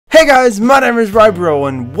Hey guys, my name is Rybro,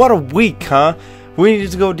 and what a week, huh? We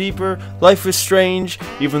needed to go deeper. Life is strange,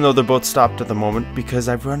 even though they're both stopped at the moment because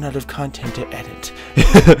I've run out of content to edit.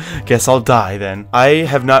 Guess I'll die then. I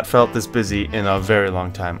have not felt this busy in a very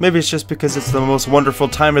long time. Maybe it's just because it's the most wonderful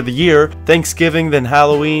time of the year. Thanksgiving, then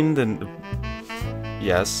Halloween, then...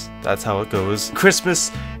 Yes, that's how it goes.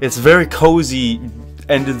 Christmas, it's very cozy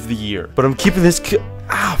end of the year. But I'm keeping this...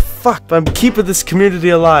 I'm keeping this community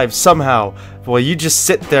alive somehow. While you just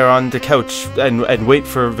sit there on the couch and wait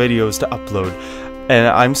for videos to upload. And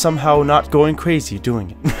I'm somehow not going crazy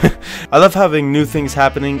doing it. I love having new things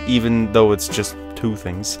happening, even though it's just 2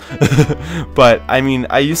 things. But, I mean,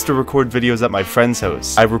 I used to record videos at my friend's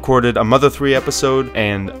house. I recorded a Mother 3 episode,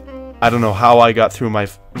 and I don't know how I got through my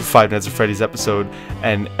Five Nights at Freddy's episode,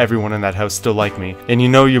 and everyone in that house still liked me. And you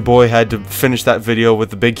know your boy had to finish that video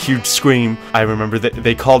with a big huge scream. I remember that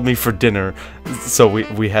they called me for dinner, so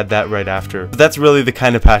we had that right after. But that's really the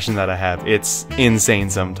kind of passion that I have. It's insane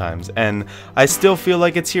sometimes, and I still feel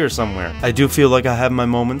like it's here somewhere. I do feel like I have my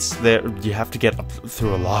moments. You have to get up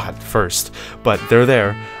through a lot first, but they're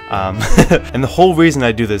there. And the whole reason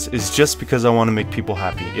I do this is just because I want to make people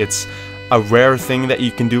happy. It's a rare thing that you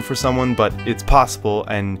can do for someone, but it's possible,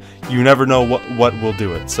 and you never know what will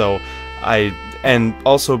do it. So and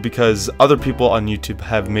also because other people on YouTube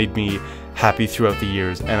have made me happy throughout the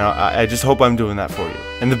years, and I just hope I'm doing that for you.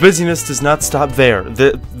 And the busyness does not stop there.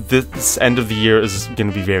 This end of the year is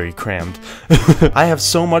gonna be very crammed. I have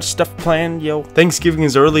so much stuff planned, yo. Thanksgiving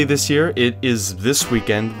is early this year. It is this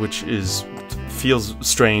weekend, which feels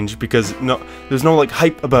strange because there's no like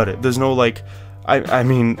hype about it. There's no like, I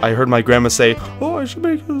mean, I heard my grandma say, oh, I should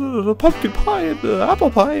make a pumpkin pie and apple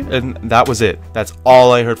pie, and that was it. That's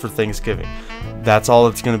all I heard for Thanksgiving. That's all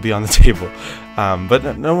that's gonna be on the table.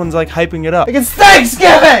 But no one's like hyping it up. Like, it's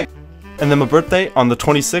Thanksgiving! And then my birthday on the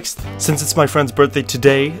 26th. Since it's my friend's birthday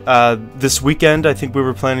today, this weekend I think we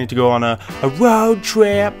were planning to go on a road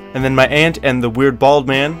trip. And then my aunt and the weird bald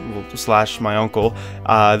man, slash my uncle,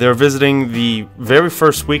 they're visiting the very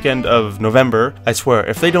first weekend of November. I swear,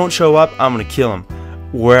 if they don't show up, I'm gonna kill them.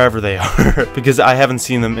 Wherever they are, because I haven't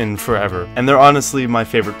seen them in forever, and they're honestly my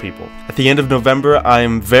favorite people. At the end of November,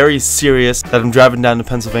 I'm very serious that I'm driving down to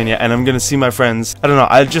Pennsylvania and I'm gonna see my friends. I don't know,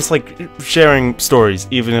 I just like sharing stories,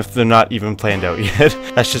 even if they're not even planned out yet.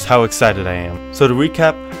 That's just how excited I am. So to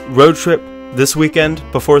recap, road trip this weekend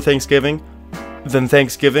before Thanksgiving, then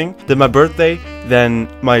Thanksgiving, then my birthday,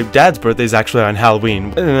 then my dad's birthday is actually on Halloween,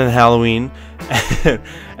 and then Halloween,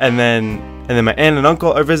 and then my aunt and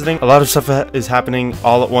uncle are visiting. A lot of stuff is happening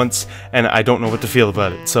all at once, and I don't know what to feel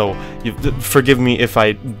about it. So forgive me if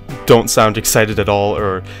I don't sound excited at all,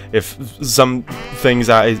 or if some things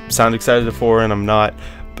I sound excited for and I'm not.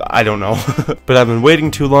 I don't know. But I've been waiting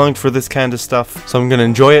too long for this kind of stuff, so I'm gonna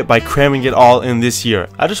enjoy it by cramming it all in this year.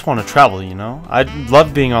 I just want to travel, you know? I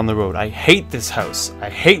love being on the road. I hate this house. I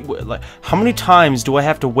hate, like, how many times do I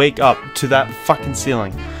have to wake up to that fucking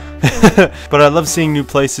ceiling? But I love seeing new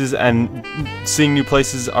places, and seeing new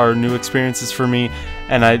places are new experiences for me,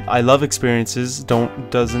 and I love experiences,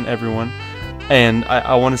 doesn't everyone? And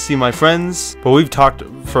I want to see my friends, but we've talked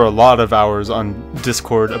for a lot of hours on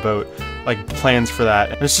Discord about like plans for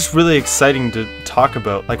that, and it's just really exciting to talk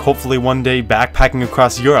about. Like, hopefully one day backpacking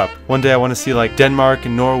across Europe. One day I want to see like Denmark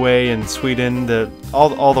and Norway and Sweden,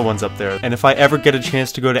 all the ones up there. And if I ever get a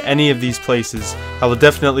chance to go to any of these places, I will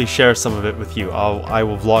definitely share some of it with you. I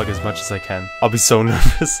will vlog as much as I can. I'll be so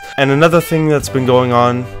nervous. And another thing that's been going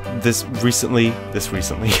on this recently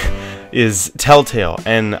is Telltale,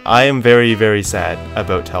 and I am very, very sad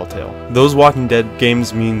about Telltale. Those Walking Dead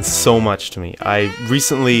games mean so much to me. I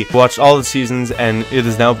recently watched all the seasons, and it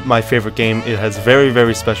is now my favorite game. It has a very,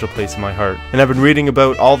 very special place in my heart. And I've been reading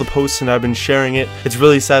about all the posts, and I've been sharing it. It's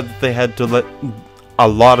really sad that they had to let a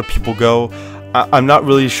lot of people go. I'm not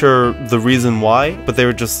really sure the reason why, but they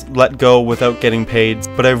were just let go without getting paid.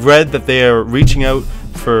 But I've read that they are reaching out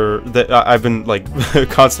for that. I've been like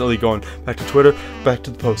constantly going back to Twitter, back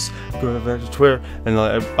to the posts, go back to Twitter, and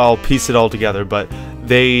I'll piece it all together. But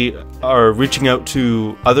they are reaching out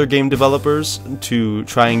to other game developers to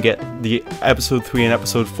try and get the episode 3 and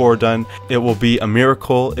episode 4 done. It will be a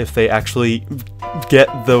miracle if they actually get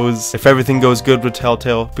those, if everything goes good with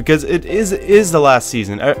Telltale, because it is the last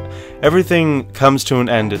season. Everything comes to an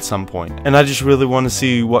end at some point, and I just really want to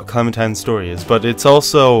see what Clementine's story is. But it's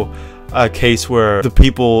also a case where the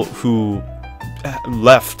people who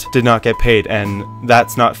left did not get paid, and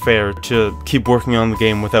that's not fair to keep working on the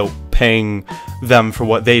game without paying them for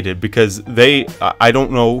what they did, because I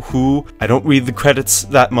don't know who, I don't read the credits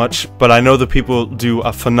that much, but I know the people do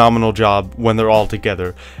a phenomenal job when they're all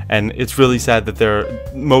together, and it's really sad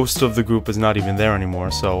that most of the group is not even there anymore.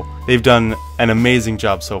 So they've done an amazing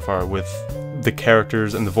job so far with the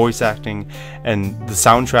characters and the voice acting and the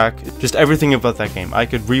soundtrack, just everything about that game. I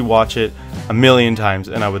could rewatch it a million times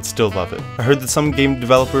and I would still love it. I heard that some game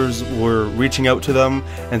developers were reaching out to them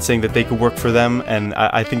and saying that they could work for them, and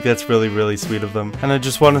I think that's really, really sweet of them. And I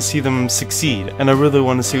just want to see them succeed, and I really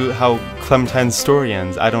want to see how Clementine's story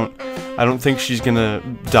ends. I don't think she's gonna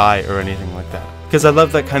die or anything like that, because I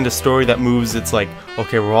love that kind of story that moves. It's like,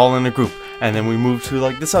 okay, we're all in a group, and then we move to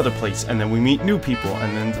like this other place, and then we meet new people,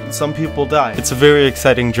 and then some people die. It's a very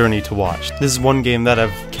exciting journey to watch. This is one game that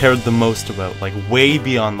I've cared the most about, like way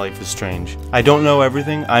beyond Life is Strange. I don't know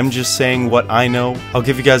everything, I'm just saying what I know. I'll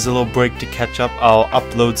give you guys a little break to catch up. I'll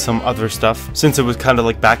upload some other stuff. Since it was kind of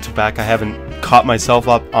like back to back, I haven't caught myself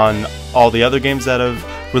up on all the other games that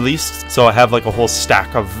have released, so I have like a whole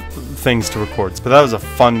stack of things to record. But that was a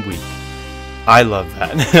fun week. I love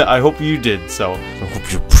that. I hope you did, so I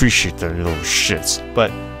hope you appreciate that, you little shits.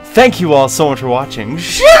 But thank you all so much for watching.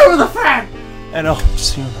 Share with a friend! And I'll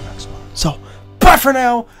see you in the next one. So, bye for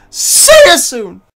now. See you soon!